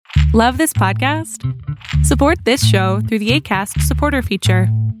Love this podcast? Support this show through the Acast supporter feature.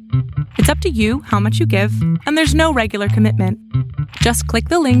 It's up to you how much you give, and there's no regular commitment. Just click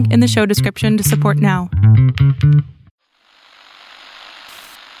the link in the show description to support now.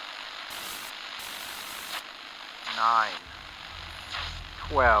 Nine,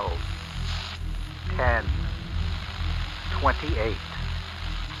 12, 10, 28,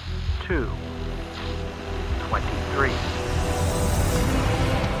 2, 23.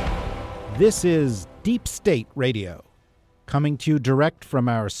 This is Deep State Radio, coming to you direct from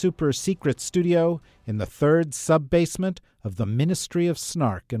our super secret studio in the third sub-basement of the Ministry of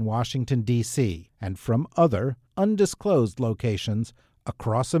Snark in Washington, D.C., and from other undisclosed locations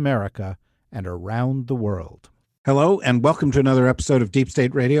across America and around the world. Hello, and welcome to another episode of Deep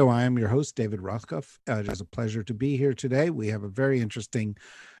State Radio. I am your host, David Rothkopf. It is a pleasure to be here today. We have a very interesting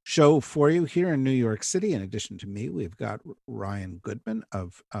show for you here in New York City. In addition to me, we've got Ryan Goodman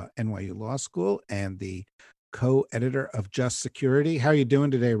of NYU Law School and the co-editor of Just Security. How are you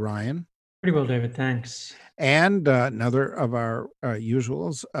doing today, Ryan? Pretty well, David. Thanks. And another of our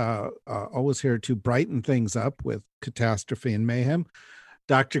usuals, always here to brighten things up with catastrophe and mayhem,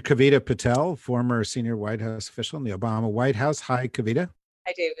 Dr. Kavita Patel, former senior White House official in the Obama White House. Hi, Kavita.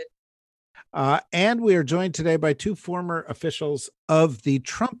 Hi, David. And we are joined today by two former officials of the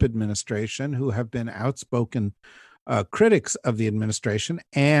Trump administration who have been outspoken critics of the administration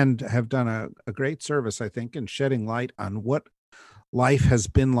and have done a great service, I think, in shedding light on what life has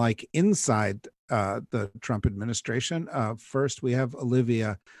been like inside the Trump administration. First, we have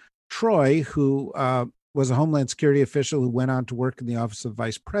Olivia Troye, who was a Homeland Security official who went on to work in the Office of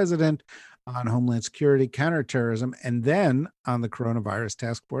Vice President on Homeland Security, counterterrorism, and then on the Coronavirus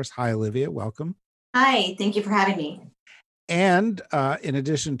Task Force. Hi, Olivia. Welcome. Hi. Thank you for having me. And in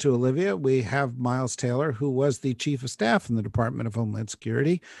addition to Olivia, we have Miles Taylor, who was the Chief of Staff in the Department of Homeland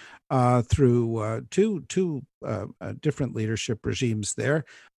Security through two different leadership regimes there.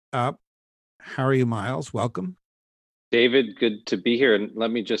 How are you, Miles? Welcome. David, good to be here. And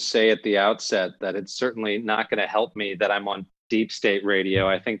let me just say at the outset that it's certainly not going to help me that I'm on Deep State Radio.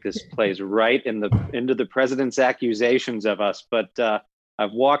 I think this plays right into the president's accusations of us, but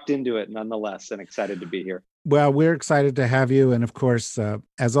I've walked into it nonetheless and excited to be here. Well, we're excited to have you. And of course,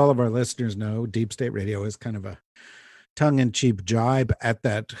 as all of our listeners know, Deep State Radio is kind of a tongue-in-cheek jibe at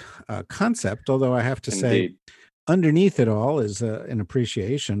that concept, although I have to say, underneath it all is an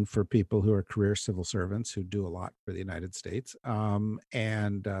appreciation for people who are career civil servants who do a lot for the United States. So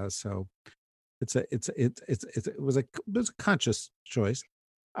it was a conscious choice.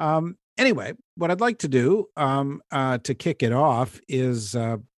 Anyway, what I'd like to do to kick it off is,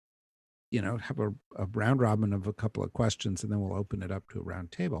 have a round robin of a couple of questions, and then we'll open it up to a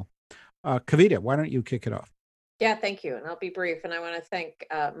round table. Kavita, why don't you kick it off? Yeah, thank you. And I'll be brief. And I want to thank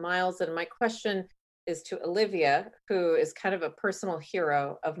Miles. And my question is to Olivia, who is kind of a personal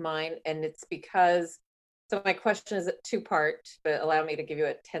hero of mine. And it's because, so my question is a two-part, but allow me to give you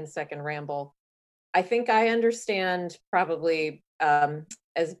a 10-second ramble. I think I understand probably,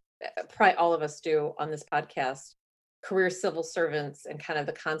 as probably all of us do on this podcast, career civil servants and kind of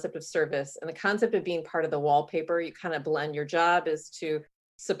the concept of service and the concept of being part of the wallpaper. You kind of blend. Your job is to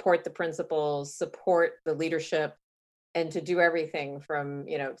support the principles, support the leadership, and to do everything from,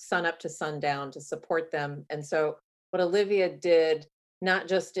 sun up to sundown to support them. And so what Olivia did, not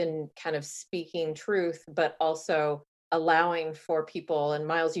just in kind of speaking truth, but also allowing for people, and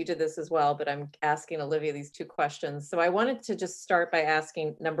Miles, you did this as well, but I'm asking Olivia these two questions. So I wanted to just start by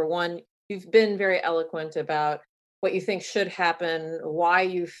asking, number one, you've been very eloquent about what you think should happen, why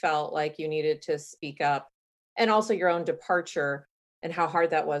you felt like you needed to speak up, and also your own departure and how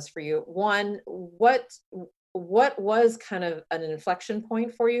hard that was for you. One, what was kind of an inflection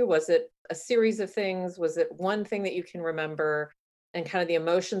point for you? Was it a series of things? Was it one thing that you can remember? And kind of the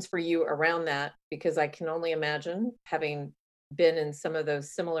emotions for you around that, because I can only imagine, having been in some of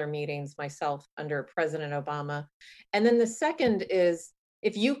those similar meetings myself under President Obama. And then the second is,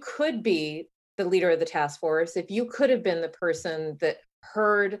 if you could be the leader of the task force, if you could have been the person that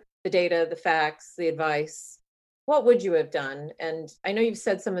heard the data, the facts, the advice, what would you have done? And I know you've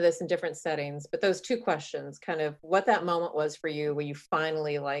said some of this in different settings, but those two questions, kind of what that moment was for you, where you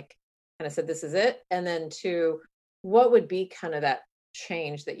finally kind of said, this is it. And then two, what would be kind of that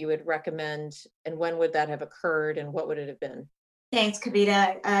change that you would recommend, and when would that have occurred, and what would it have been? Thanks,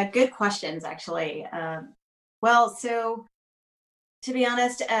 Kavita. Good questions, actually. So to be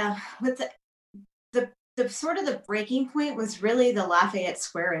honest, with the sort of the breaking point was really the Lafayette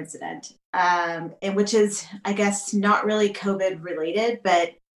Square incident, and which is, I guess, not really COVID related,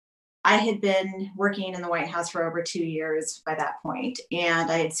 but I had been working in the White House for over 2 years by that point,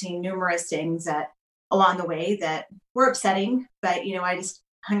 and I had seen numerous things that along the way that were upsetting, but I just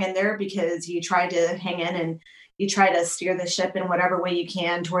hung in there because you try to hang in and you try to steer the ship in whatever way you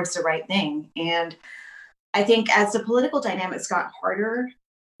can towards the right thing. And I think as the political dynamics got harder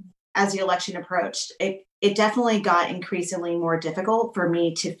as the election approached, it definitely got increasingly more difficult for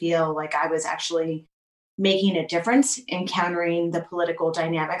me to feel like I was actually making a difference in countering the political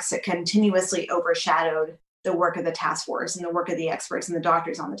dynamics that continuously overshadowed the work of the task force and the work of the experts and the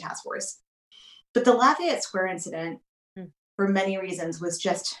doctors on the task force. But the Lafayette Square incident, for many reasons, was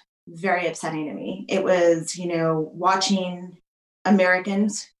just very upsetting to me. It was, watching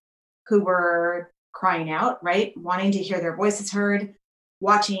Americans who were crying out, right? Wanting to hear their voices heard,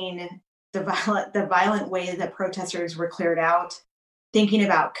 watching the violent way that protesters were cleared out, thinking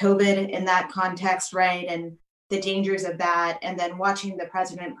about COVID in that context, right? And the dangers of that. And then watching the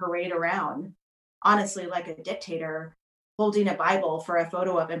president parade around, honestly, like a dictator, holding a Bible for a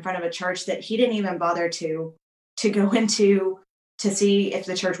photo op in front of a church that he didn't even bother to go into to see if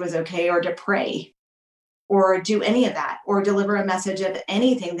the church was okay, or to pray or do any of that, or deliver a message of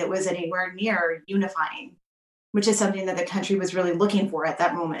anything that was anywhere near unifying, which is something that the country was really looking for at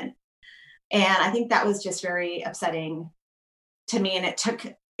that moment. And I think that was just very upsetting to me. And it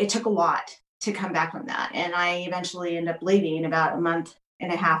took a lot to come back from that. And I eventually ended up leaving about a month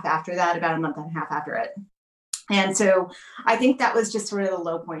and a half after it. And so I think that was just sort of the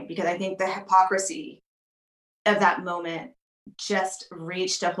low point, because I think the hypocrisy of that moment just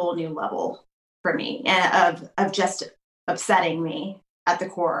reached a whole new level for me, and of just upsetting me at the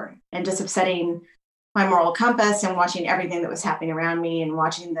core, and just upsetting my moral compass, and watching everything that was happening around me, and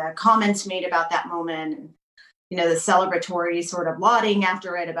watching the comments made about that moment, and the celebratory sort of lauding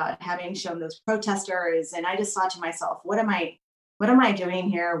after it about having shown those protesters. And I just thought to myself, what am I doing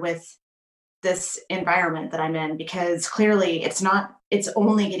here with this environment that I'm in? Because clearly it's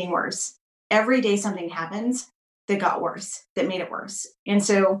only getting worse. Every day something happens that got worse, that made it worse. And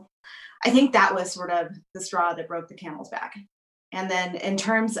so I think that was sort of the straw that broke the camel's back. And then in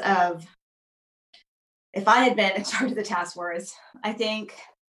terms of, if I had been in charge of the task force, I think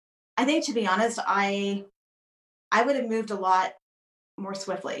to be honest, I would have moved a lot more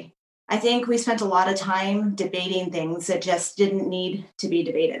swiftly. I think we spent a lot of time debating things that just didn't need to be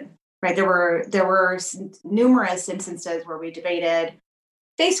debated, right? There were numerous instances where we debated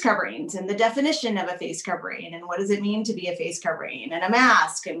face coverings and the definition of a face covering, and what does it mean to be a face covering, and a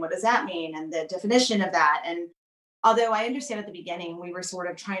mask, and what does that mean, and the definition of that. And although I understand at the beginning, we were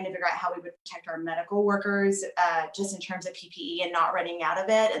sort of trying to figure out how we would protect our medical workers, just in terms of PPE and not running out of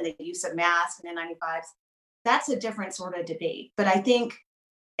it, and the use of masks and N95s, that's a different sort of debate. But I think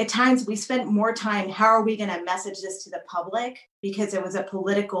at times we spent more time, how are we going to message this to the public? Because it was a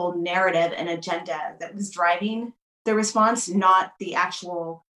political narrative and agenda that was driving the response, not the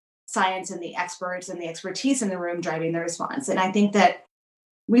actual science and the experts and the expertise in the room driving the response. And I think that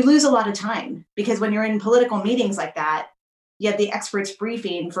we lose a lot of time, because when you're in political meetings like that, you have the experts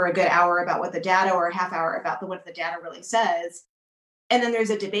briefing for a good hour about what the data, or a half hour about what the data really says. And then there's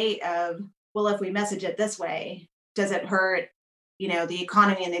a debate of, well, if we message it this way, does it hurt, the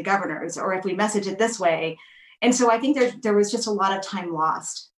economy and the governors? Or if we message it this way. And so I think there was just a lot of time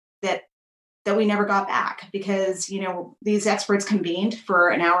lost that we never got back, because, these experts convened for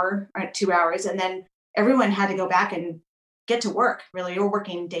an hour or 2 hours, and then everyone had to go back and get to work. Really, you're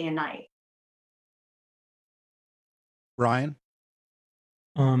working day and night. Ryan?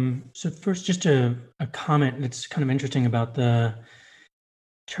 So first, just a comment that's kind of interesting about the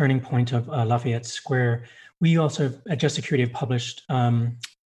turning point of Lafayette Square. We also at Just Security have published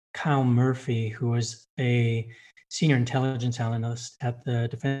Kyle Murphy, who was a senior intelligence analyst at the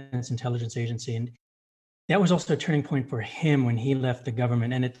Defense Intelligence Agency. And that was also a turning point for him when he left the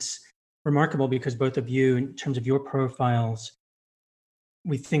government. And it's remarkable because both of you, in terms of your profiles,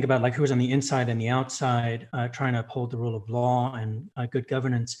 we think about like who was on the inside and the outside, trying to uphold the rule of law and good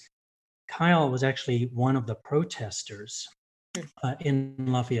governance. Kyle was actually one of the protesters in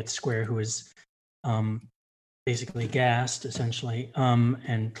Lafayette Square who was basically gassed, essentially,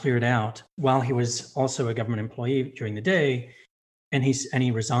 and cleared out while he was also a government employee during the day, and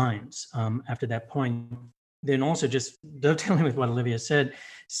he resigns after that point. Then also just dovetailing with what Olivia said,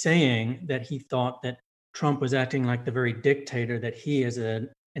 saying that he thought that Trump was acting like the very dictator that he, as an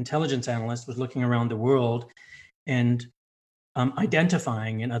intelligence analyst, was looking around the world and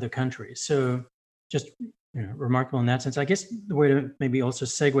identifying in other countries. So just remarkable in that sense. I guess the way to maybe also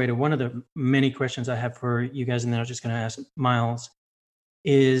segue to one of the many questions I have for you guys, and then I was just going to ask Miles,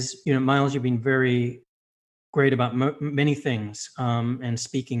 is, Miles, you've been very great about many things and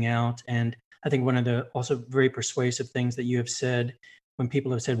speaking out. And I think one of the also very persuasive things that you have said when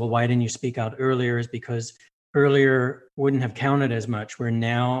people have said, well, why didn't you speak out earlier, is because earlier wouldn't have counted as much. We're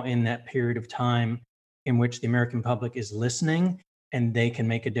now in that period of time in which the American public is listening and they can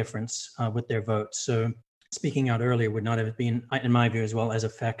make a difference with their votes. So speaking out earlier would not have been, in my view, as well as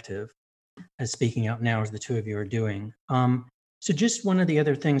effective as speaking out now, as the two of you are doing. So just one of the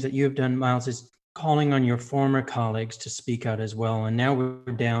other things that you have done, Miles, is calling on your former colleagues to speak out as well. And now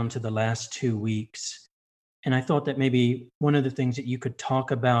we're down to the last 2 weeks. And I thought that maybe one of the things that you could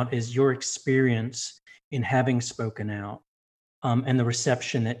talk about is your experience in having spoken out and the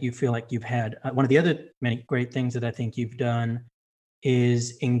reception that you feel like you've had. One of the other many great things that I think you've done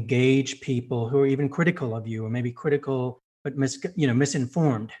is engage people who are even critical of you, or maybe critical but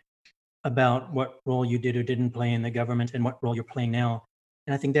misinformed about what role you did or didn't play in the government and what role you're playing now.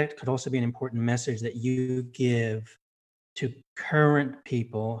 And I think that could also be an important message that you give to current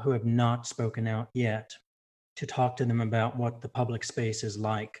people who have not spoken out yet, to talk to them about what the public space is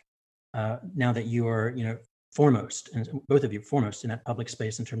like now that you are, foremost, and both of you foremost in that public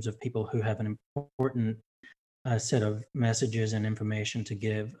space in terms of people who have an important set of messages and information to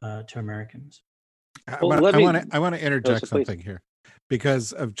give to Americans. I want to interject something here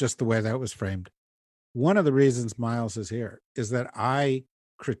because of just the way that was framed. One of the reasons Miles is here is that I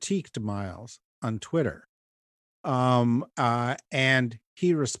critiqued Miles on Twitter, and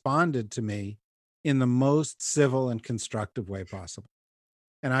he responded to me in the most civil and constructive way possible.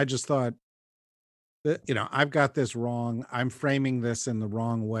 And I just thought that, I've got this wrong. I'm framing this in the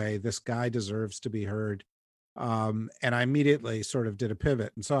wrong way. This guy deserves to be heard. And I immediately sort of did a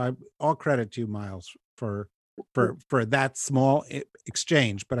pivot. And so all credit to you, Miles, for that small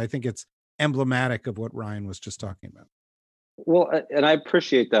exchange. But I think it's emblematic of what Ryan was just talking about. Well, and I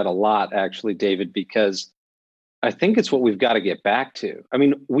appreciate that a lot, actually, David, because I think it's what we've got to get back to. I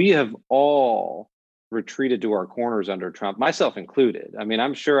mean, we have all retreated to our corners under Trump, myself included. I mean,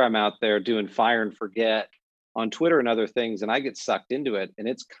 I'm sure I'm out there doing fire and forget on Twitter and other things, and I get sucked into it, and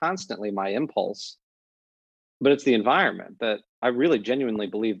it's constantly my impulse. But it's the environment that I really genuinely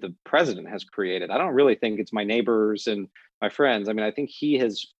believe the president has created. I don't really think it's my neighbors and my friends. I mean, I think he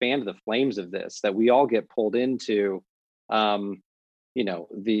has fanned the flames of this, that we all get pulled into,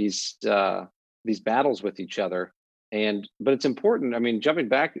 these battles with each other. But it's important. I mean, jumping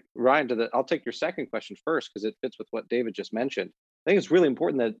back, Ryan, I'll take your second question first, because it fits with what David just mentioned. I think it's really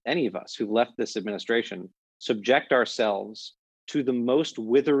important that any of us who left this administration subject ourselves to the most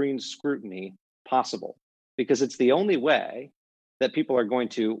withering scrutiny possible, because it's the only way that people are going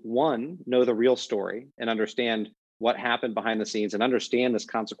to, one, know the real story and understand what happened behind the scenes and understand this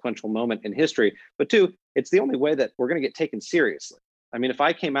consequential moment in history. But two, it's the only way that we're going to get taken seriously. I mean, if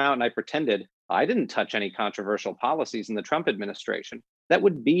I came out and I pretended I didn't touch any controversial policies in the Trump administration, that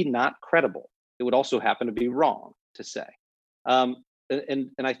would be not credible. It would also happen to be wrong to say. And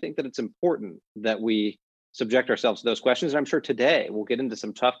I think that it's important that we subject ourselves to those questions. And I'm sure today we'll get into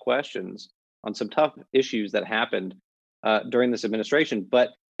some tough questions on some tough issues that happened during this administration. But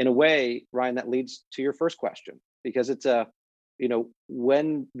in a way, Ryan, that leads to your first question, because it's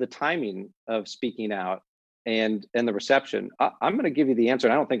when the timing of speaking out and the reception, I'm going to give you the answer.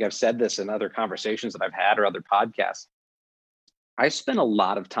 And I don't think I've said this in other conversations that I've had or other podcasts. I spent a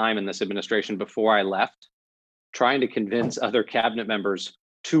lot of time in this administration before I left trying to convince other cabinet members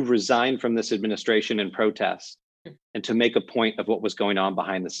to resign from this administration in protest and to make a point of what was going on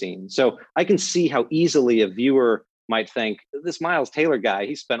behind the scenes. So I can see how easily a viewer might think, this Miles Taylor guy,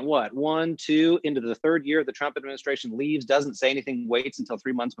 he spent what, 1, 2 into the third year of the Trump administration, leaves, doesn't say anything, waits until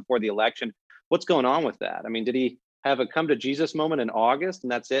 3 months before the election. What's going on with that? I mean, did he have a come to Jesus moment in August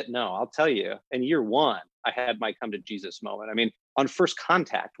and that's it? No, I'll tell you, in year one, I had my come to Jesus moment. I mean, on first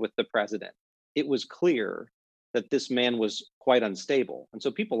contact with the president, it was clear that this man was quite unstable. And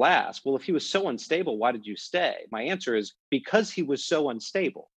so people ask, well, if he was so unstable, why did you stay? My answer is because he was so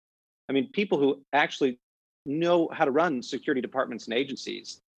unstable. I mean, people who actually know how to run security departments and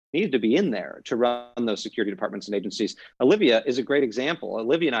agencies needed to be in there to run those security departments and agencies. Olivia is a great example.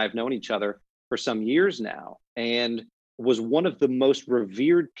 Olivia and I have known each other for some years now and was one of the most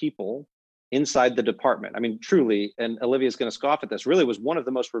revered people inside the department. I mean, truly, and Olivia's going to scoff at this, really was one of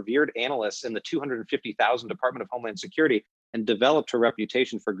the most revered analysts in the 250,000 Department of Homeland Security and developed her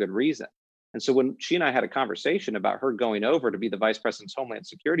reputation for good reason. And so when she and I had a conversation about her going over to be the Vice President's Homeland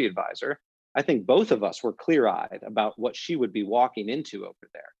Security advisor, I think both of us were clear-eyed about what she would be walking into over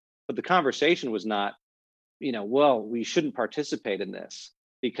there. But the conversation was not, well, we shouldn't participate in this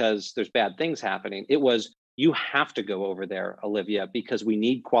because there's bad things happening. It was, you have to go over there, Olivia, because we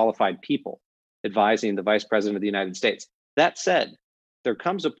need qualified people. advising the Vice President of the United States. That said, there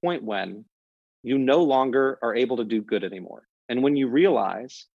comes a point when you no longer are able to do good anymore. And when you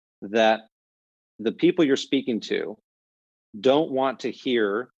realize that the people you're speaking to don't want to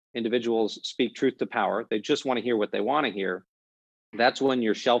hear individuals speak truth to power, they just want to hear what they want to hear, that's when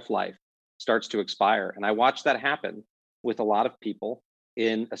your shelf life starts to expire. And I watched that happen with a lot of people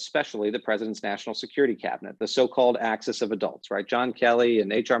in especially the president's national security cabinet, the so-called axis of adults, right? John Kelly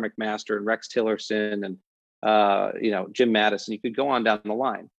and H.R. McMaster and Rex Tillerson and Jim Mattis, and you could go on down the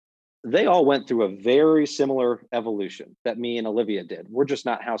line. They all went through a very similar evolution that me and Olivia did. We're just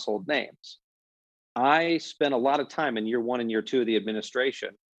not household names. I spent a lot of time in year 1 and year 2 of the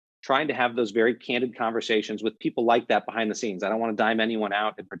administration trying to have those very candid conversations with people like that behind the scenes. I don't want to dime anyone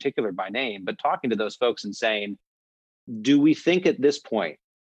out in particular by name, but talking to those folks and saying, do we think at this point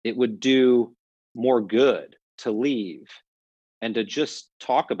it would do more good to leave and to just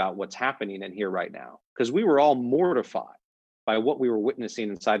talk about what's happening in here right now? Because we were all mortified by what we were witnessing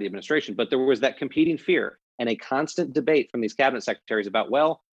inside the administration, but there was that competing fear and a constant debate from these cabinet secretaries about,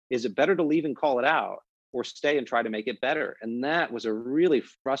 well, is it better to leave and call it out or stay and try to make it better? And that was a really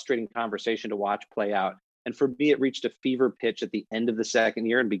frustrating conversation to watch play out. And for me, it reached a fever pitch at the end of the second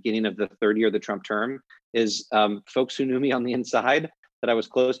year and beginning of the third year of the Trump term. Is folks who knew me on the inside that I was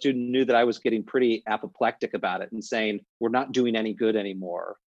close to knew that I was getting pretty apoplectic about it and saying, we're not doing any good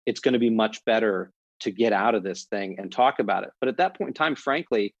anymore. It's going to be much better to get out of this thing and talk about it. But at that point in time,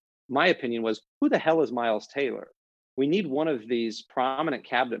 frankly, my opinion was, who the hell is Miles Taylor? We need one of these prominent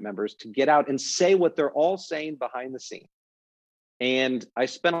cabinet members to get out and say what they're all saying behind the scenes. And I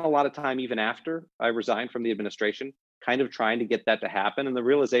spent a lot of time, even after I resigned from the administration, kind of trying to get that to happen. And the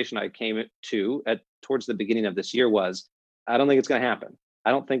realization I came to towards the beginning of this year was, I don't think it's going to happen.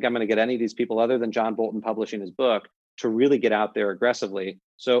 I don't think I'm going to get any of these people other than John Bolton publishing his book to really get out there aggressively.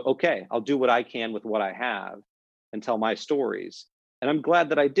 So, okay, I'll do what I can with what I have and tell my stories. And I'm glad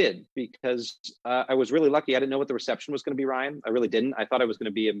that I did, because I was really lucky. I didn't know what the reception was going to be, Ryan. I really didn't. I thought I was going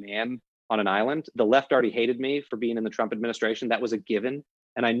to be a man on an island. The left already hated me for being in the Trump administration. That was a given.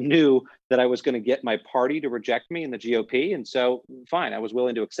 And I knew that I was going to get my party to reject me in the GOP. And so, fine, I was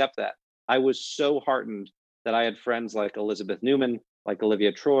willing to accept that. I was so heartened that I had friends like Elizabeth Newman, like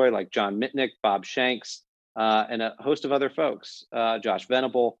Olivia Troy, like John Mitnick, Bob Shanks, and a host of other folks, Josh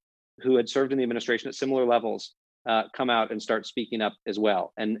Venable, who had served in the administration at similar levels, come out and start speaking up as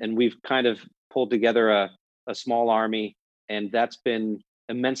well. And we've kind of pulled together a small army, and that's been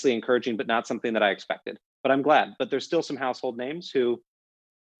immensely encouraging, but not something that I expected. But I'm glad. But there's still some household names who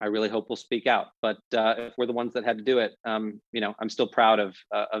I really hope will speak out. But if we're the ones that had to do it, I'm still proud of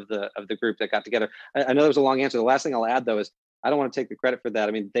the group that got together. I know there was a long answer. The last thing I'll add, though, is I don't want to take the credit for that.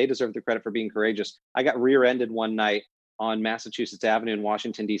 I mean, they deserve the credit for being courageous. I got rear-ended one night on Massachusetts Avenue in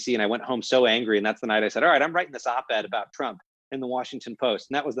Washington, D.C., and I went home so angry. And that's the night I said, all right, I'm writing this op-ed about Trump in the Washington Post.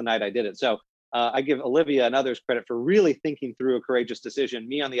 And that was the night I did it. So I give Olivia and others credit for really thinking through a courageous decision.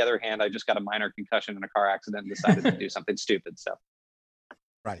 Me, on the other hand, I just got a minor concussion in a car accident and decided to do something stupid. So.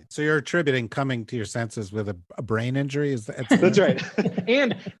 Right. So you're attributing coming to your senses with a brain injury? That's right.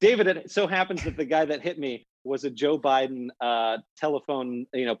 And David, it so happens that the guy that hit me was a Joe Biden telephone,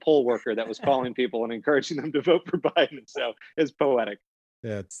 poll worker that was calling people and encouraging them to vote for Biden. So it's poetic.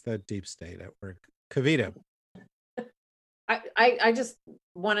 That's the deep state at work. Kavita. I just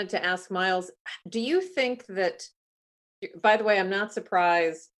wanted to ask Miles, do you think that, by the way, I'm not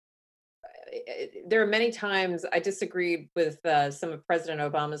surprised. There are many times I disagreed with some of President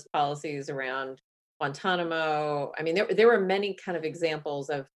Obama's policies around Guantanamo. I mean, there were many kind of examples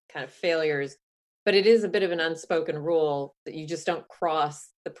of kind of failures, but it is a bit of an unspoken rule that you just don't cross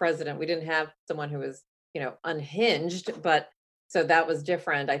the president. We didn't have someone who was, unhinged, but so that was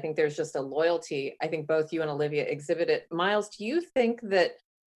different. I think there's just a loyalty. I think both you and Olivia exhibited. Miles, do you think that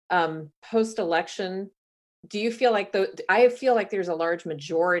post-election, do you feel like I feel like there's a large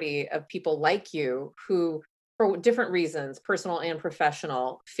majority of people like you who, for different reasons, personal and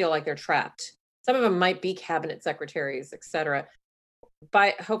professional, feel like they're trapped. Some of them might be cabinet secretaries, et cetera.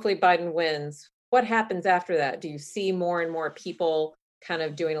 Hopefully Biden wins. What happens after that? Do you see more and more people kind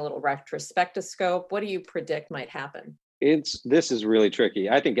of doing a little retrospectoscope? What do you predict might happen? This is really tricky.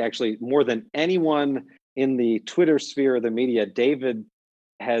 I think actually more than anyone in the Twitter sphere of the media, David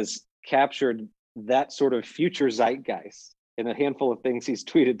has captured that sort of future zeitgeist in a handful of things he's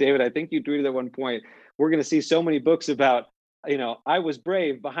tweeted. David, I think you tweeted at one point, we're going to see so many books about, I was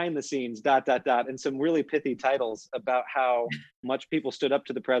brave behind the scenes, ... and some really pithy titles about how much people stood up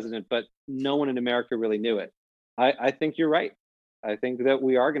to the president, but no one in America really knew it. I think you're right. I think that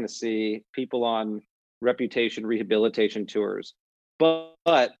we are going to see people on reputation rehabilitation tours.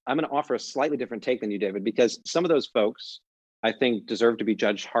 But I'm going to offer a slightly different take than you, David, because some of those folks I think deserve to be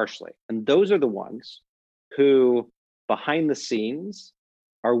judged harshly. And those are the ones who, behind the scenes,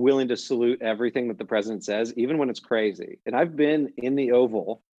 are willing to salute everything that the president says, even when it's crazy. And I've been in the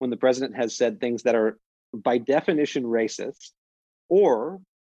Oval when the president has said things that are by definition racist, or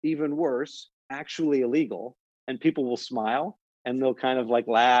even worse, actually illegal. And people will smile and they'll kind of like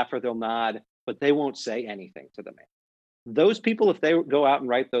laugh or they'll nod, but they won't say anything to the man. Those people, if they go out and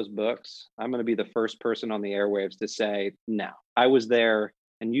write those books, I'm going to be the first person on the airwaves to say, no, I was there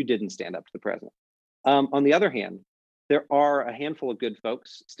and you didn't stand up to the president. On the other hand, there are a handful of good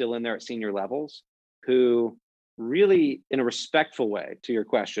folks still in there at senior levels who really, in a respectful way, to your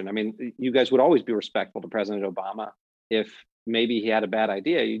question, I mean, you guys would always be respectful to President Obama. If maybe he had a bad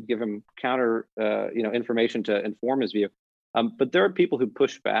idea, you'd give him counter information to inform his view. But there are people who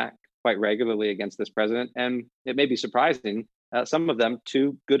push back quite regularly against this president, and it may be surprising, some of them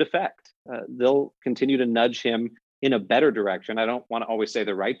to good effect. They'll continue to nudge him in a better direction. I don't want to always say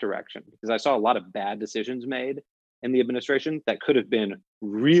the right direction, because I saw a lot of bad decisions made in the administration that could have been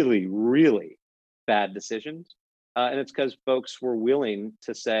really, really bad decisions. And it's because folks were willing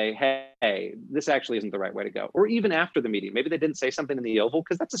to say, hey, this actually isn't the right way to go. Or even after the meeting, maybe they didn't say something in the Oval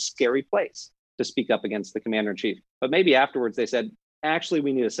because that's a scary place to speak up against the commander in chief. But maybe afterwards they said, actually,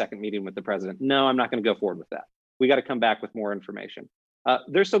 we need a second meeting with the president. No, I'm not going to go forward with that. We got to come back with more information.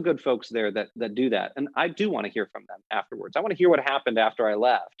 There's still good folks there that do that. And I do want to hear from them afterwards. I want to hear what happened after I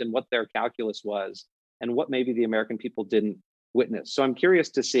left and what their calculus was and what maybe the American people didn't witness. So I'm curious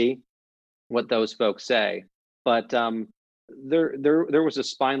to see what those folks say. But there was a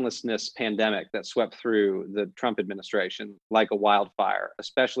spinelessness pandemic that swept through the Trump administration like a wildfire,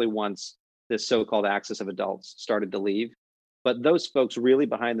 especially once this so-called axis of adults started to leave. But those folks really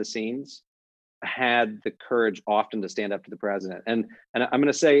behind the scenes had the courage often to stand up to the president. And I'm going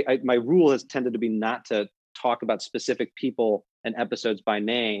to say my rule has tended to be not to talk about specific people and episodes by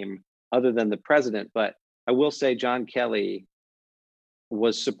name other than the president. But I will say John Kelly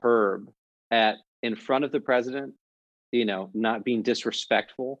was superb at, in front of the president, not being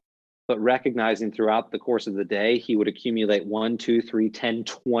disrespectful, but recognizing throughout the course of the day, he would accumulate 1, 2, 3, 10,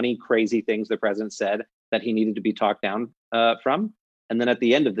 20 crazy things the president said that he needed to be talked down from. And then at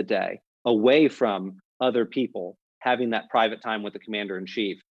the end of the day, away from other people, having that private time with the commander in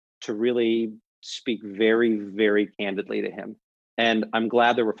chief to really speak very, very candidly to him. And I'm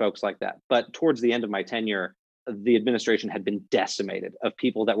glad there were folks like that. But towards the end of my tenure, the administration had been decimated of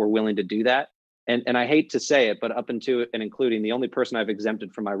people that were willing to do that. And I hate to say it, but up until and including, the only person I've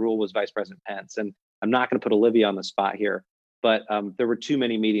exempted from my rule was Vice President Pence. And I'm not going to put Olivia on the spot here, but there were too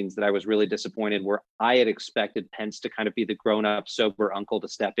many meetings that I was really disappointed where I had expected Pence to kind of be the grown-up, sober uncle to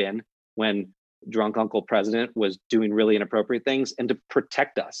step in when drunk Uncle President was doing really inappropriate things, and to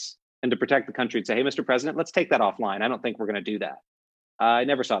protect us and to protect the country and say, hey, Mr. President, let's take that offline. I don't think we're going to do that. I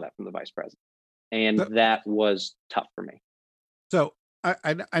never saw that from the vice president. And that was tough for me. So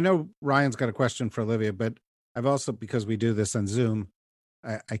I know Ryan's got a question for Olivia, but I've also, because we do this on Zoom,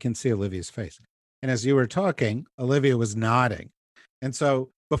 I can see Olivia's face. And as you were talking, Olivia was nodding. And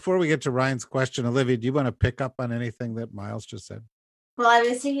so before we get to Ryan's question, Olivia, do you want to pick up on anything that Miles just said? Well, I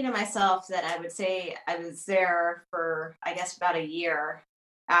was thinking to myself that I would say I was there for, I guess, about a year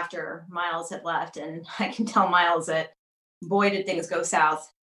after Miles had left. And I can tell Miles that, boy, did things go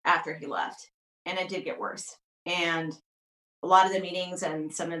south after he left. And it did get worse. And a lot of the meetings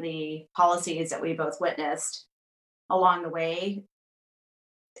and some of the policies that we both witnessed along the way,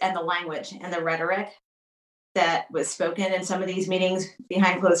 and the language and the rhetoric that was spoken in some of these meetings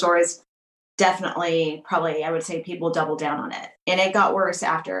behind closed doors, definitely, probably, I would say people doubled down on it. And it got worse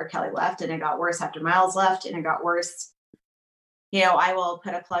after Kelly left, and it got worse after Miles left, and it got worse. I will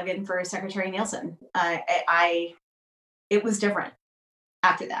put a plug in for Secretary Nielsen. It was different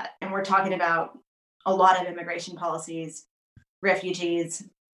after that. And we're talking about a lot of immigration policies, refugees.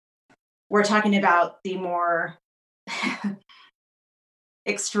 We're talking about the more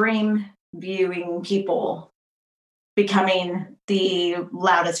extreme viewing people becoming the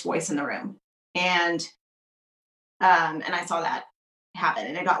loudest voice in the room. And I saw that happen,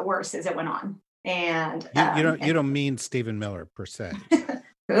 and it got worse as it went on. And you don't mean Stephen Miller per se.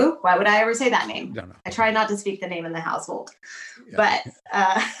 Who? Why would I ever say that name? No. I try not to speak the name in the household, yeah.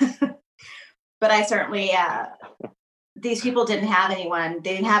 But I certainly, these people didn't have anyone.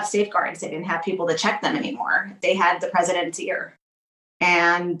 They didn't have safeguards. They didn't have people to check them anymore. They had the president's ear,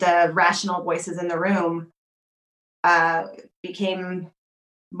 and the rational voices in the room became,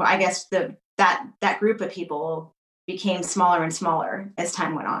 I guess, that group of people became smaller and smaller as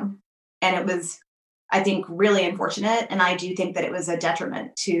time went on. And it was I think, really unfortunate. And I do think that it was a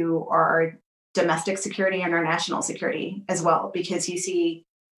detriment to our domestic security and our national security as well, because you see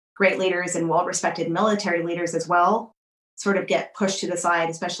great leaders and well-respected military leaders as well sort of get pushed to the side,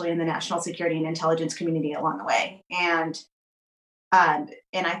 especially in the national security and intelligence community along the way. And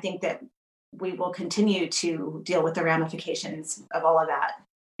I think that we will continue to deal with the ramifications of all of that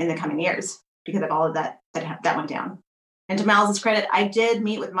in the coming years because of all of that went down. And to Miles's credit, I did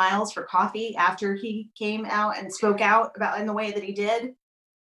meet with Miles for coffee after he came out and spoke out about in the way that he did.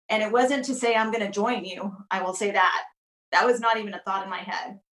 And it wasn't to say, I'm going to join you. I will say that. That was not even a thought in my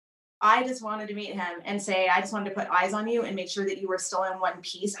head. I just wanted to meet him and say, I just wanted to put eyes on you and make sure that you were still in one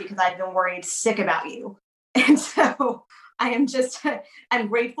piece because I've been worried sick about you. And so I'm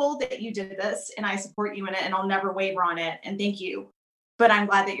grateful that you did this and I support you in it and I'll never waver on it. And thank you. But I'm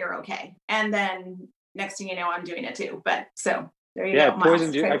glad that you're okay. And then next thing you know, I'm doing it too. But so there you go.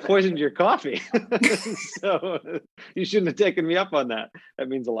 I poisoned your coffee. So you shouldn't have taken me up on that. That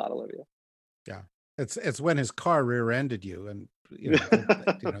means a lot, Olivia. Yeah. It's when his car rear-ended you and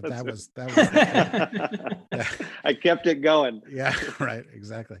that was I kept it going. Yeah, right,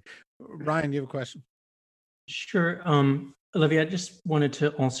 exactly. Ryan, you have a question? Sure. Olivia, I just wanted to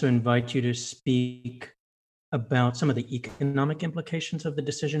also invite you to speak about some of the economic implications of the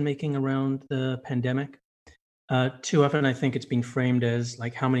decision-making around the pandemic. Too often, I think it's being framed as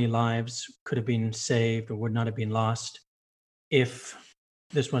like how many lives could have been saved or would not have been lost if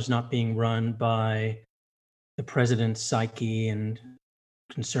this was not being run by the president's psyche and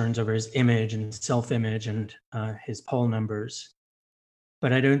concerns over his image and self-image and his poll numbers.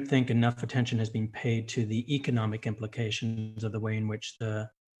 But I don't think enough attention has been paid to the economic implications of the way in which the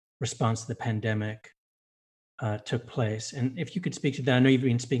response to the pandemic took place. And if you could speak to that, I know you've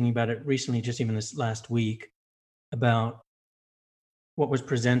been speaking about it recently, just even this last week, about what was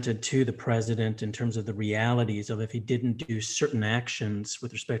presented to the president in terms of the realities of if he didn't do certain actions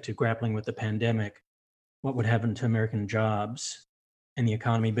with respect to grappling with the pandemic, what would happen to American jobs and the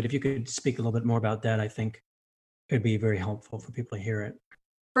economy. But if you could speak a little bit more about that, I think it would be very helpful for people to hear it.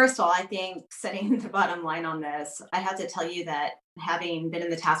 First of all, I think setting the bottom line on this, I have to tell you that having been in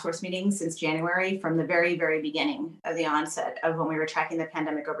the task force meetings since January, from the very, very beginning of the onset of when we were tracking the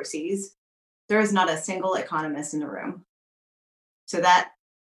pandemic overseas, there is not a single economist in the room. So that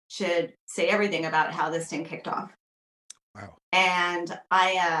should say everything about how this thing kicked off. Wow. And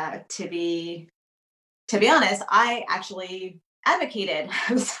to be honest, I actually advocated,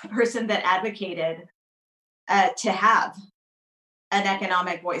 I was a person that advocated to have an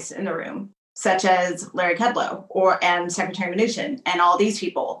economic voice in the room, such as Larry Kudlow and Secretary Mnuchin and all these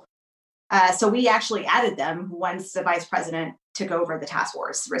people. So we actually added them once the vice president took over the task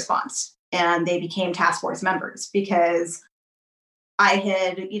force response, and they became task force members because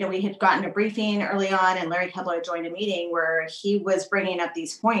we had gotten a briefing early on, and Larry Kudlow joined a meeting where he was bringing up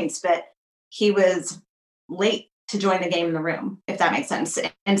these points, but he was late to join the game in the room, if that makes sense.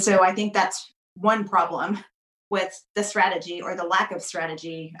 And so I think that's one problem with the strategy or the lack of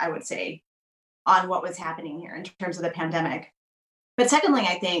strategy, I would say, on what was happening here in terms of the pandemic. But secondly,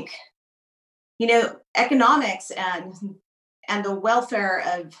 I think, economics and the welfare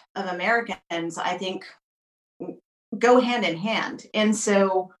of Americans, I think, go hand in hand. And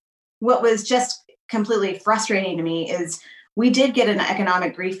so what was just completely frustrating to me is we did get an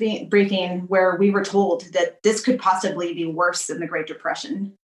economic briefing where we were told that this could possibly be worse than the Great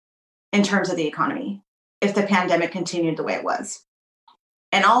Depression in terms of the economy if the pandemic continued the way it was.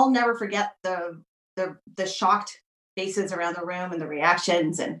 And I'll never forget the shocked faces around the room and the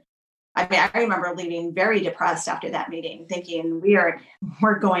reactions. And I remember leaving very depressed after that meeting, thinking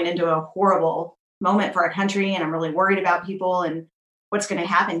we're going into a horrible moment for our country, and I'm really worried about people and what's going to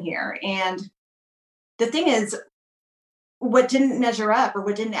happen here. And the thing is, what didn't measure up or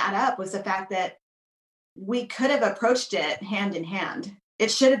what didn't add up was the fact that we could have approached it hand in hand. It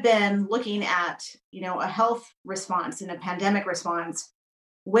should have been looking at, a health response and a pandemic response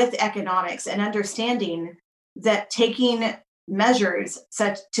with economics and understanding that taking measures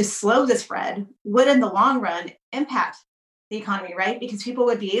such to slow the spread would in the long run impact the economy, right? Because people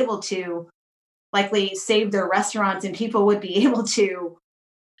would be able to likely save their restaurants and people would be able to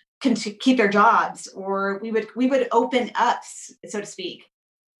keep their jobs, or we would open up, so to speak,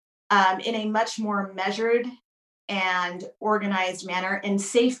 in a much more measured and organized manner in a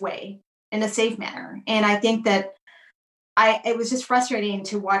safe manner. And I think that it was just frustrating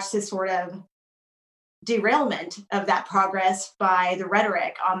to watch this sort of derailment of that progress by the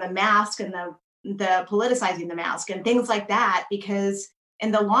rhetoric on the mask and the politicizing the mask and things like that, because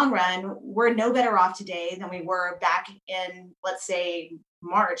in the long run, we're no better off today than we were back in, let's say,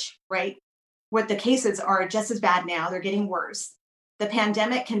 March, right? what the cases are just as bad now. They're getting worse. The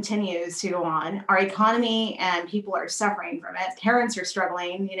pandemic continues to go on. Our economy and people are suffering from it. Parents are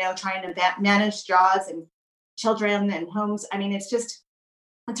struggling, trying to manage jobs and children and homes. I mean, it's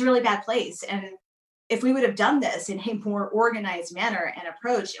a really bad place. And if we would have done this in a more organized manner and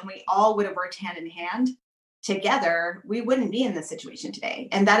approach, and we all would have worked hand in hand together, we wouldn't be in this situation today.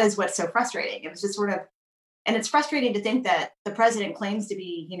 And that is what's so frustrating. It was just and it's frustrating to think that the president claims to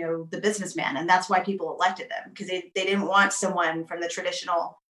be, the businessman, and that's why people elected them, because they didn't want someone from the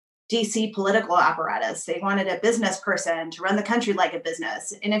traditional DC political apparatus. They wanted a business person to run the country like a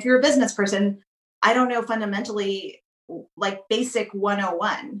business. And if you're a business person, I don't know fundamentally, like basic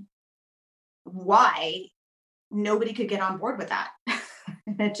 101, why nobody could get on board with that.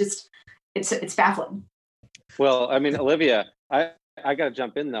 It's baffling. Well, I mean, Olivia, I got to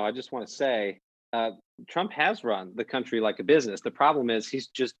jump in though. I just want to say, Trump has run the country like a business. The problem is he's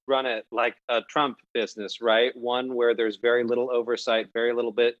just run it like a Trump business, right? One where there's very little oversight, very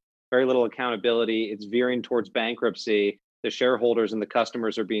little accountability. It's veering towards bankruptcy. The shareholders and the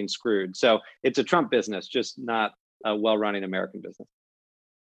customers are being screwed. So it's a Trump business, just not a well-running American business.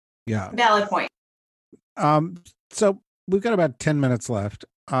 Yeah. Valid point. So we've got about 10 minutes left.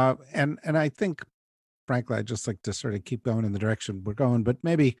 And I think, frankly, I'd just like to sort of keep going in the direction we're going, but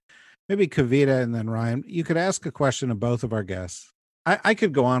maybe Kavita and then Ryan, you could ask a question of both of our guests. I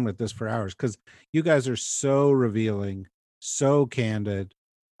could go on with this for hours because you guys are so revealing, so candid.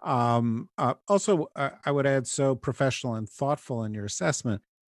 Also, I would add so professional and thoughtful in your assessment.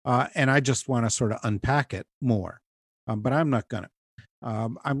 And I just want to sort of unpack it more. But I'm not going to.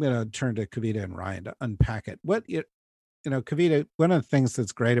 I'm going to turn to Kavita and Ryan to unpack it. Kavita, one of the things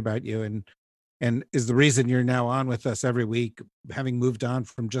that's great about you and is the reason you're now on with us every week, having moved on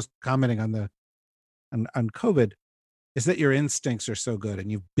from just commenting on COVID, is that your instincts are so good,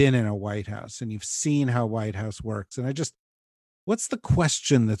 and you've been in a White House and you've seen how White House works. And what's the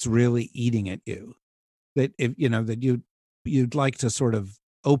question that's really eating at you that you'd like to sort of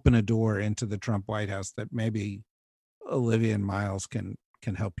open a door into the Trump White House that maybe Olivia and Miles can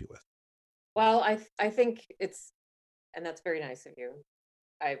help you with? Well, I think and that's very nice of you.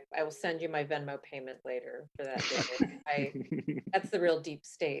 I will send you my Venmo payment later for that. That's the real deep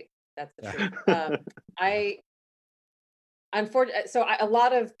state. That's the truth. A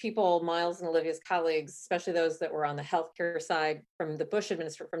lot of people, Miles and Olivia's colleagues, especially those that were on the healthcare side from the Bush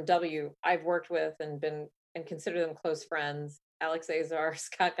administration, from W, I've worked with and consider them close friends. Alex Azar,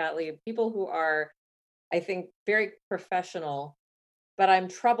 Scott Gottlieb, people who are, I think, very professional. But I'm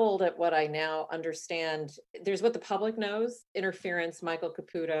troubled at what I now understand. There's what the public knows, interference, Michael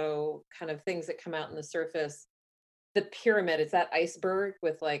Caputo, kind of things that come out in the surface. The pyramid, it's that iceberg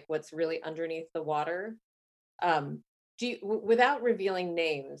with like what's really underneath the water. Without revealing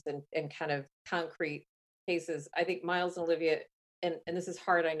names and kind of concrete cases, I think Miles and Olivia, and this is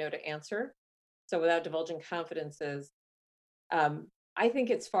hard, I know, to answer. So without divulging confidences, I think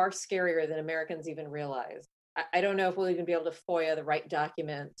it's far scarier than Americans even realize. I don't know if we'll even be able to FOIA the right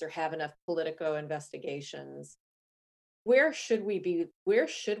documents or have enough Politico investigations. Where should we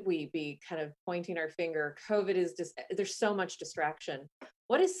be kind of pointing our finger? COVID is there's so much distraction.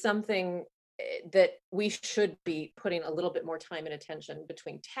 What is something that we should be putting a little bit more time and attention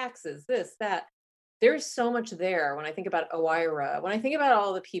between taxes, this, that? There's so much there. When I think about OIRA, when I think about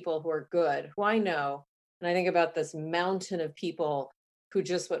all the people who are good, who I know, and I think about this mountain of people who,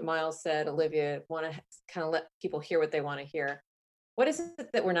 just what Miles said, Olivia, want to kind of let people hear what they want to hear. What is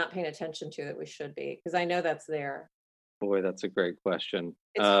it that we're not paying attention to that we should be? Because I know that's there. Boy, that's a great question.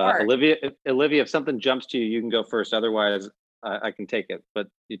 It's hard. Olivia, if something jumps to you, you can go first. Otherwise, I can take it. But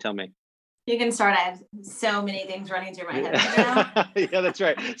you tell me. You can start. I have so many things running through my head right now. Yeah, that's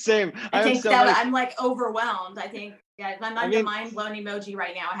right. Same. I think I'm like overwhelmed. I think I'm the mind blown emoji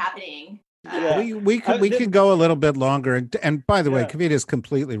right now happening. We could go a little bit longer. And by the way, Kavita is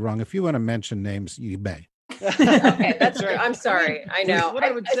completely wrong. If you want to mention names, you may. Okay, that's true. I'm sorry. I know. What I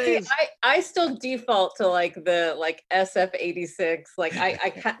would say is, I still default to like the SF-86. Like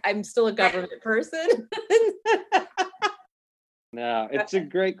I'm still a government person. No, it's a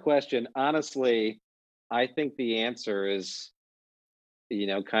great question. Honestly, I think the answer is,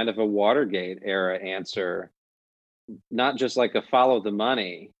 kind of a Watergate era answer, not just like a follow the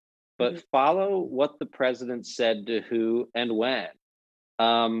money, but follow what the president said to who and when.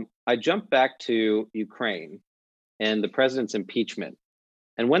 I jumped back to Ukraine and the president's impeachment.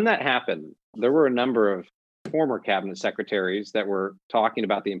 And when that happened, there were a number of former cabinet secretaries that were talking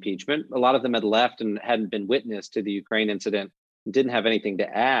about the impeachment. A lot of them had left and hadn't been witness to the Ukraine incident and didn't have anything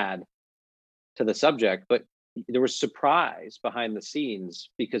to add to the subject. But there was surprise behind the scenes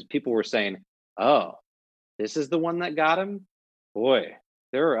because people were saying, oh, this is the one that got him? Boy,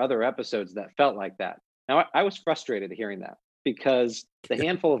 there are other episodes that felt like that. Now, I was frustrated hearing that because the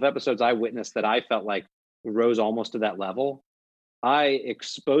handful of episodes I witnessed that I felt like rose almost to that level, I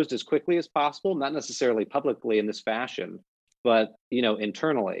exposed as quickly as possible, not necessarily publicly in this fashion, but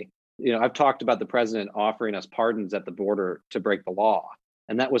internally. I've talked about the president offering us pardons at the border to break the law.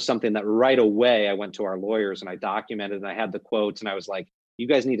 And that was something that right away I went to our lawyers and I documented and I had the quotes and I was like, you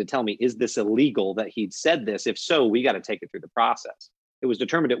guys need to tell me, is this illegal that he'd said this? If so, we got to take it through the process. It was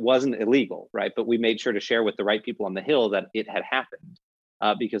determined it wasn't illegal, right? But we made sure to share with the right people on the Hill that it had happened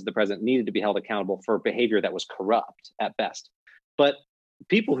because the president needed to be held accountable for behavior that was corrupt at best. But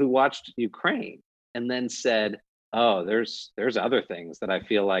people who watched Ukraine and then said, oh, there's other things that I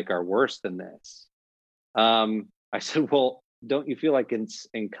feel like are worse than this. I said, well, don't you feel like it's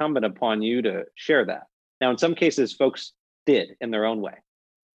incumbent upon you to share that? Now, in some cases, folks did in their own way.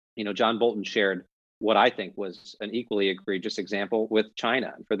 John Bolton shared what I think was an equally egregious example with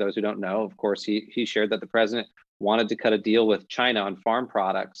China. And for those who don't know, of course, he shared that the president wanted to cut a deal with China on farm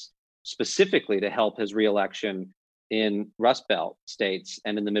products, specifically to help his reelection in Rust Belt states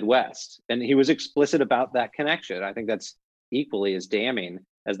and in the Midwest. And he was explicit about that connection. I think that's equally as damning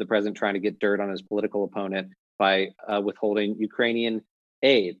as the president trying to get dirt on his political opponent by withholding Ukrainian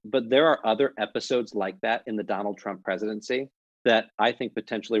aid. But there are other episodes like that in the Donald Trump presidency that I think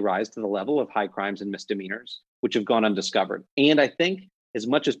potentially rise to the level of high crimes and misdemeanors, which have gone undiscovered. And I think as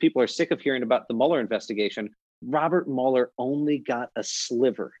much as people are sick of hearing about the Mueller investigation, Robert Mueller only got a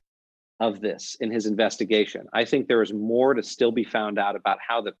sliver of this in his investigation. I think there is more to still be found out about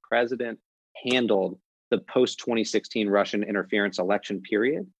how the president handled the post-2016 Russian interference election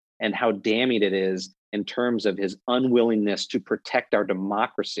period and how damning it is in terms of his unwillingness to protect our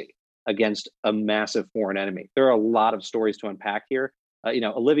democracy against a massive foreign enemy. There are a lot of stories to unpack here.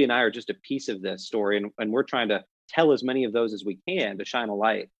 Olivia and I are just a piece of this story, and we're trying to tell as many of those as we can to shine a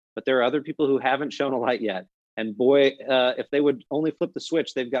light. But there are other people who haven't shown a light yet. And boy, if they would only flip the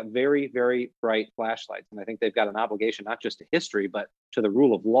switch, they've got very, very bright flashlights. And I think they've got an obligation, not just to history, but to the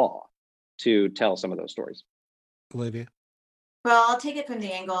rule of law to tell some of those stories. Olivia? Well, I'll take it from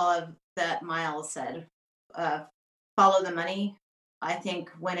the angle of that Miles said, follow the money. I think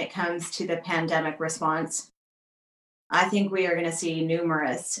when it comes to the pandemic response, I think we are going to see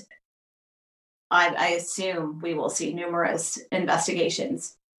numerous, I assume we will see numerous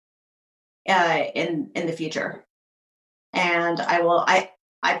investigations in the future. And I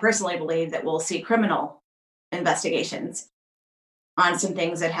personally believe that we'll see criminal investigations on some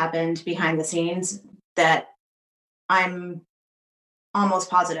things that happened behind the scenes that I'm almost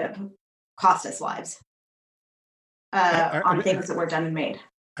positive cost us lives on things that were done and made.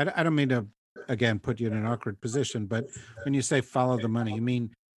 I don't mean to, again, put you in an awkward position, but when you say follow the money, you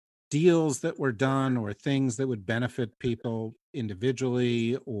mean deals that were done or things that would benefit people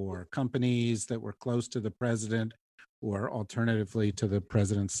individually or companies that were close to the president or alternatively to the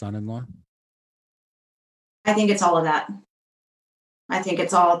president's son-in-law? I think it's all of that. I think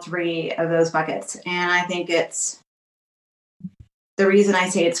it's all three of those buckets. And I think it's the reason I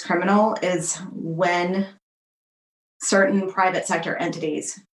say it's criminal is when certain private sector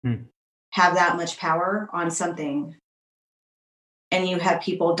entities have that much power on something and you have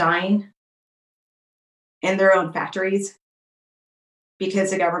people dying in their own factories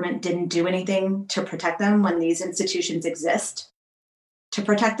because the government didn't do anything to protect them when these institutions exist to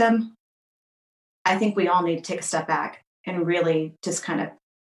protect them. I think we all need to take a step back and really just kind of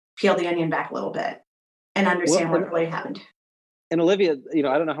peel the onion back a little bit and understand what really happened. And Olivia, I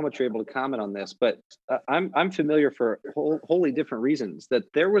don't know how much you're able to comment on this, but I'm familiar for wholly different reasons that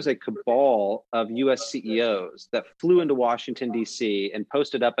there was a cabal of U.S. CEOs that flew into Washington, D.C. and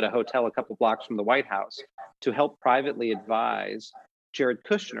posted up at a hotel a couple blocks from the White House to help privately advise Jared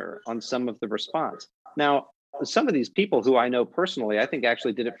Kushner on some of the response. Now, some of these people who I know personally, I think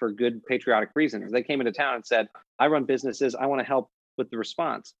actually did it for good patriotic reasons. They came into town and said, I run businesses, I want to help with the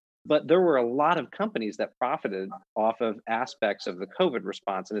response. But there were a lot of companies that profited off of aspects of the COVID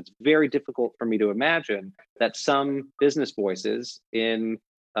response. And it's very difficult for me to imagine that some business voices in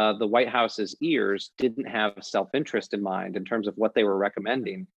the White House's ears didn't have self-interest in mind in terms of what they were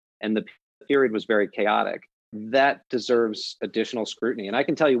recommending. And the period was very chaotic. That deserves additional scrutiny. And I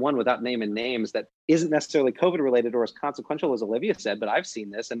can tell you one without naming names that isn't necessarily COVID related or as consequential as Olivia said, but I've seen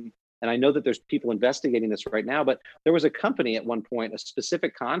this. And I know that there's people investigating this right now, but there was a company at one point, a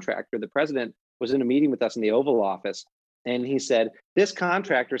specific contractor. The president was in a meeting with us in the Oval Office, and he said, this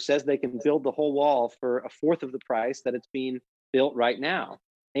contractor says they can build the whole wall for a fourth of the price that it's being built right now.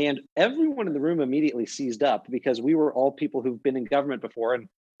 And everyone in the room immediately seized up because we were all people who've been in government before. And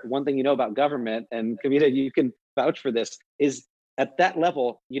one thing you know about government, and Kavita, you can vouch for this, is at that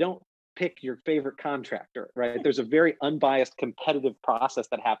level, you don't pick your favorite contractor, right? There's a very unbiased competitive process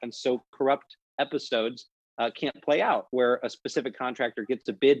that happens. So corrupt episodes can't play out where a specific contractor gets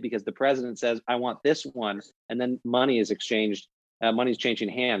a bid because the president says, I want this one, and then money is exchanged, money's changing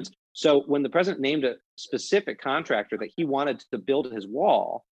hands. So when the president named a specific contractor that he wanted to build his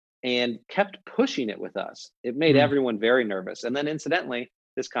wall and kept pushing it with us, it made everyone very nervous. And then incidentally,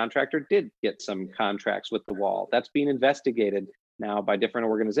 this contractor did get some contracts with the wall. That's being investigated now by different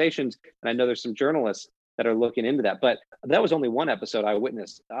organizations. And I know there's some journalists that are looking into that. But that was only one episode I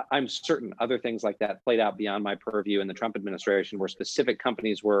witnessed. I'm certain other things like that played out beyond my purview in the Trump administration, where specific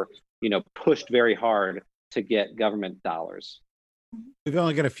companies were, pushed very hard to get government dollars. We've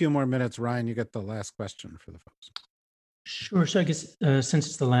only got a few more minutes. Ryan, you get the last question for the folks. Sure. So I guess since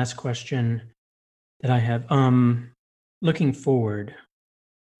it's the last question that I have, looking forward,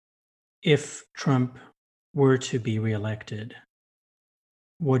 if Trump were to be reelected,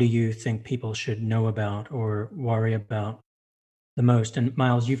 what do you think people should know about or worry about the most? And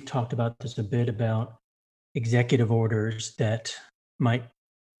Miles, you've talked about this a bit, about executive orders that might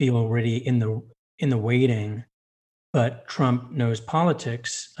be already in the waiting, but Trump knows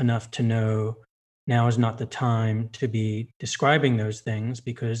politics enough to know now is not the time to be describing those things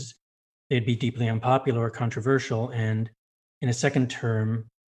because they'd be deeply unpopular or controversial. And in a second term,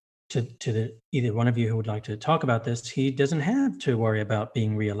 to either one of you who would like to talk about this, he doesn't have to worry about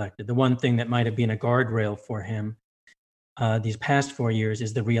being reelected. The one thing that might have been a guardrail for him these past 4 years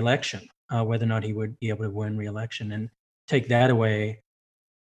is the reelection, whether or not he would be able to win reelection. And take that away,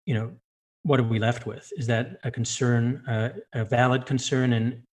 what are we left with? Is that a concern, a valid concern?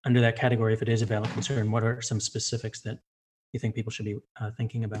 And under that category, if it is a valid concern, what are some specifics that you think people should be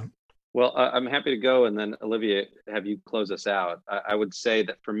thinking about? Well, I'm happy to go, and then Olivia, have you close us out. I would say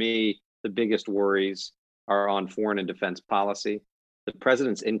that for me, the biggest worries are on foreign and defense policy. The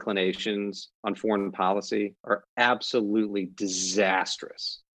president's inclinations on foreign policy are absolutely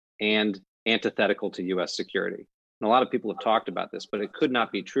disastrous and antithetical to U.S. security. And a lot of people have talked about this, but it could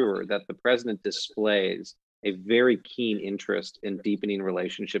not be truer that the president displays a very keen interest in deepening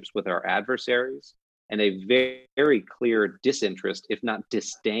relationships with our adversaries and a very, very clear disinterest, if not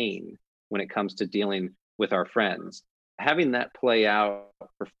disdain, when it comes to dealing with our friends. Having that play out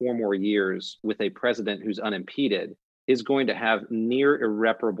for 4 more years with a president who's unimpeded is going to have near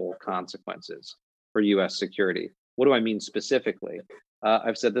irreparable consequences for U.S. security. What do I mean specifically?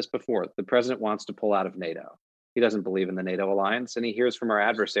 I've said this before. The president wants to pull out of NATO. He doesn't believe in the NATO alliance, and he hears from our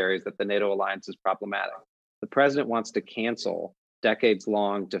adversaries that the NATO alliance is problematic. The president wants to cancel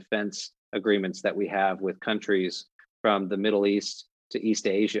decades-long defense agreements that we have with countries from the Middle East to East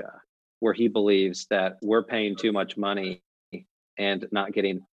Asia, where he believes that we're paying too much money and not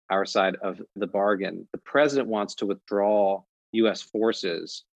getting our side of the bargain. The president wants to withdraw U.S.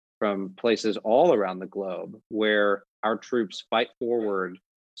 forces from places all around the globe where our troops fight forward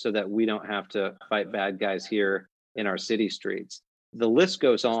so that we don't have to fight bad guys here in our city streets. The list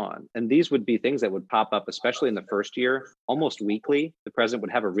goes on, and these would be things that would pop up, especially in the first year, almost weekly. The president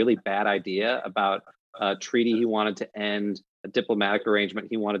would have a really bad idea about a treaty he wanted to end, a diplomatic arrangement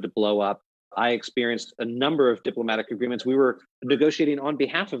he wanted to blow up. I experienced a number of diplomatic agreements we were negotiating on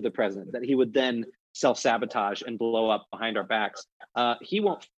behalf of the president that he would then self-sabotage and blow up behind our backs. He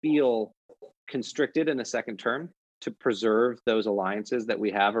won't feel constricted in a second term to preserve those alliances that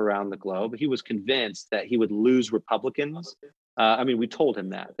we have around the globe. He was convinced that he would lose Republicans. We told him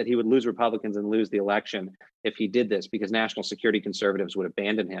that he would lose Republicans and lose the election if he did this, because national security conservatives would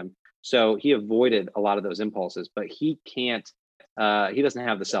abandon him. So he avoided a lot of those impulses, but he doesn't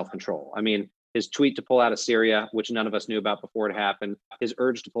have the self-control. His tweet to pull out of Syria, which none of us knew about before it happened, his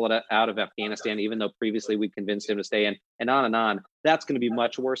urge to pull it out of Afghanistan, even though previously we convinced him to stay in, and on and on. That's going to be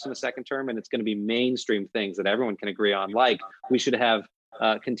much worse in a second term, and it's going to be mainstream things that everyone can agree on, like we should have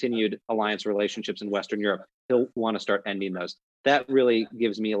continued alliance relationships in Western Europe. He'll want to start ending those. That really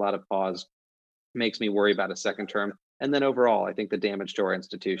gives me a lot of pause, makes me worry about a second term. And then overall, I think the damage to our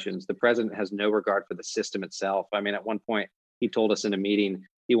institutions. The president has no regard for the system itself. At one point, he told us in a meeting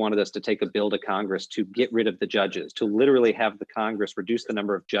he wanted us to take a bill to Congress to get rid of the judges, to literally have the Congress reduce the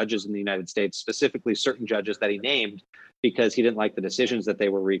number of judges in the United States, specifically certain judges that he named, because he didn't like the decisions that they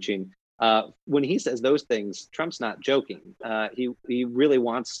were reaching. When he says those things, Trump's not joking. He really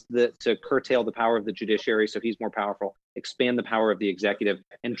wants to curtail the power of the judiciary so he's more powerful, expand the power of the executive,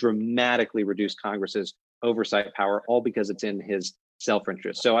 and dramatically reduce Congress's oversight power, all because it's in his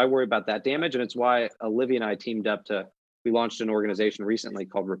self-interest. So I worry about that damage, and it's why Olivia and I teamed up we launched an organization recently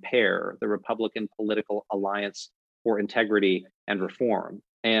called REPAIR, the Republican Political Alliance for Integrity and Reform.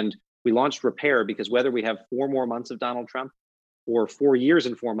 And we launched Repair because whether we have 4 more months of Donald Trump or 4 years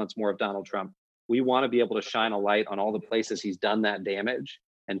and 4 months more of Donald Trump, we want to be able to shine a light on all the places he's done that damage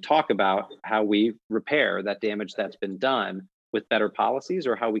and talk about how we repair that damage that's been done with better policies,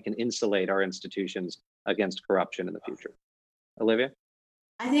 or how we can insulate our institutions against corruption in the future. Olivia?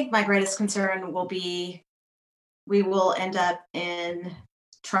 I think my greatest concern will be we will end up in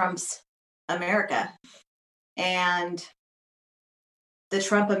Trump's America. And the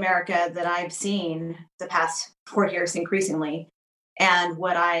Trump America that I've seen the past 4 years increasingly, and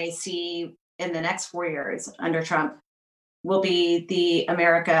what I see in the next 4 years under Trump, will be the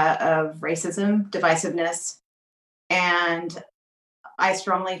America of racism, divisiveness, and I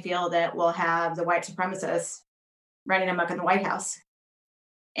strongly feel that we'll have the white supremacists running amok in the White House.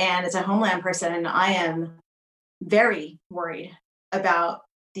 And as a Homeland person, I am very worried about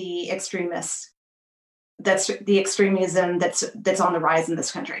the extremists. That's the extremism that's on the rise in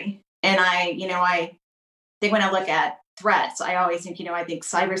this country. And I think when I look at threats, I always think, I think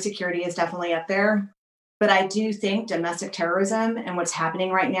cybersecurity is definitely up there. But I do think domestic terrorism and what's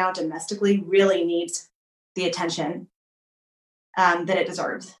happening right now domestically really needs the attention that it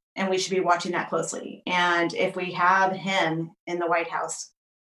deserves. And we should be watching that closely. And if we have him in the White House,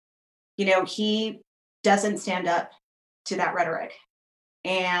 he doesn't stand up to that rhetoric.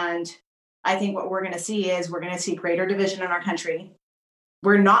 And I think what we're going to see is we're going to see greater division in our country.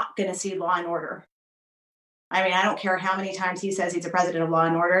 We're not going to see law and order. I mean, I don't care how many times he says he's a president of law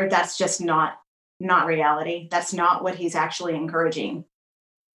and order. That's just not reality. That's not what he's actually encouraging.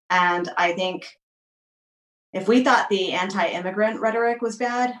 And I think if we thought the anti-immigrant rhetoric was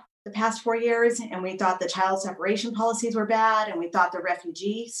bad the past 4 years, and we thought the child separation policies were bad, and we thought the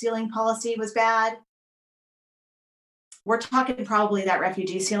refugee ceiling policy was bad, we're talking probably that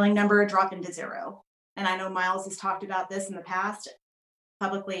refugee ceiling number dropping to 0. And I know Miles has talked about this in the past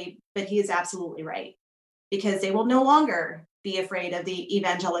publicly, but he is absolutely right. Because they will no longer be afraid of the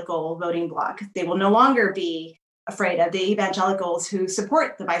evangelical voting bloc. They will no longer be afraid of the evangelicals who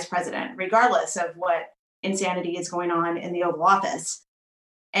support the vice president, regardless of what insanity is going on in the Oval Office.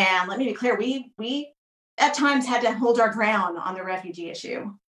 And let me be clear, we at times had to hold our ground on the refugee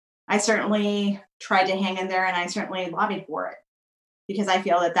issue. I certainly tried to hang in there, and I certainly lobbied for it, because I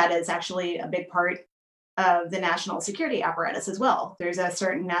feel that is actually a big part of the national security apparatus as well. There's a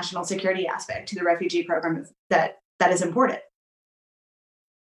certain national security aspect to the refugee program that is important.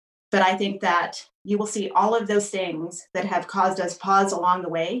 But I think that you will see all of those things that have caused us pause along the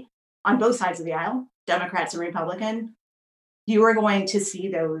way on both sides of the aisle, Democrats and Republican. You are going to see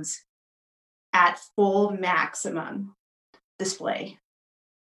those at full maximum display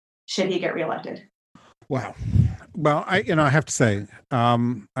should he get reelected. Wow. Well, I have to say,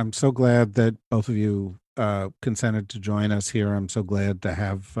 I'm so glad that both of you consented to join us here. I'm so glad to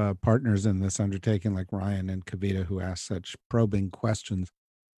have partners in this undertaking like Ryan and Kavita, who ask such probing questions,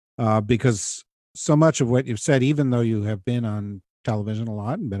 because so much of what you've said, even though you have been on television a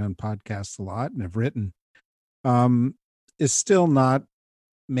lot and been on podcasts a lot and have written, is still not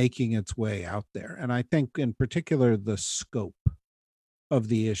making its way out there. And I think in particular, the scope of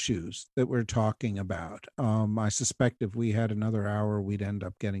the issues that we're talking about. I suspect if we had another hour, we'd end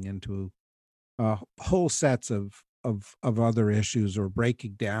up getting into whole sets of other issues, or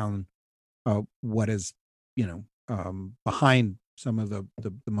breaking down what is, behind some of the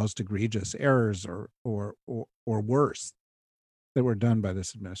most egregious errors or worse that were done by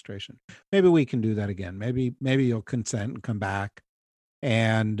this administration. Maybe we can do that again. Maybe you'll consent and come back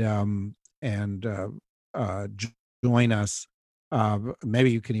and join us.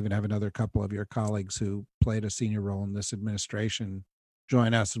 Maybe you can even have another couple of your colleagues who played a senior role in this administration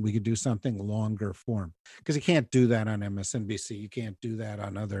join us, and we could do something longer form, because you can't do that on MSNBC. You can't do that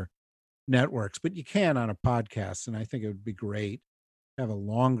on other networks, but you can on a podcast. And I think it would be great to have a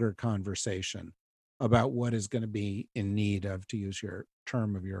longer conversation about what is going to be in need of, to use your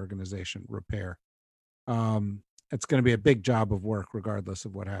term of your organization, repair. It's going to be a big job of work, regardless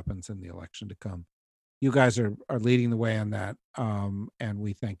of what happens in the election to come. You guys are leading the way on that, and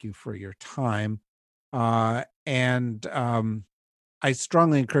we thank you for your time. I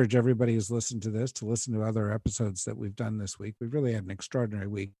strongly encourage everybody who's listened to this to listen to other episodes that we've done this week. We've really had an extraordinary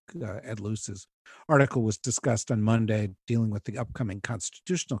week. Ed Luce's article was discussed on Monday, dealing with the upcoming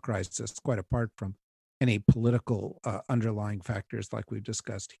constitutional crisis, quite apart from any political underlying factors like we've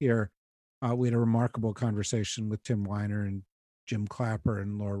discussed here. We had a remarkable conversation with Tim Weiner and Jim Clapper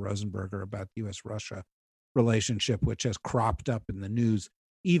and Laura Rosenberger about the U.S.-Russia relationship, which has cropped up in the news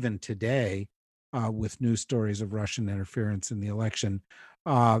even today with news stories of Russian interference in the election.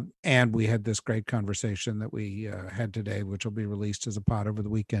 And we had this great conversation that we had today, which will be released as a pod over the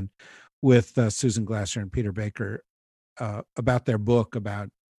weekend, with Susan Glasser and Peter Baker about their book about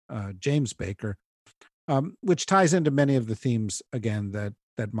James Baker, which ties into many of the themes, again, that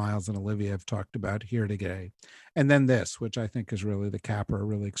Miles and Olivia have talked about here today. And then this, which I think is really the capper, a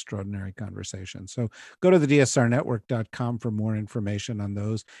really extraordinary conversation. So go to the dsrnetwork.com for more information on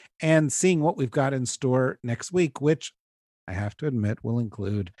those and seeing what we've got in store next week, which I have to admit will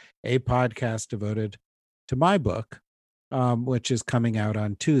include a podcast devoted to my book, which is coming out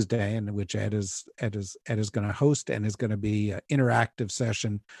on Tuesday, and which Ed is going to host, and is going to be an interactive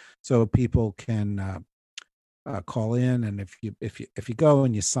session so people can call in, and if you go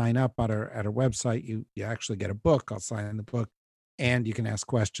and you sign up at our website, you actually get a book. I'll sign the book, and you can ask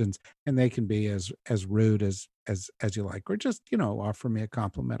questions, and they can be as rude as you like, or just offer me a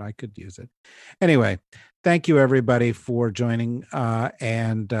compliment. I could use it. Anyway, thank you everybody for joining,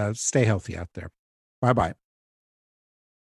 and stay healthy out there. Bye bye.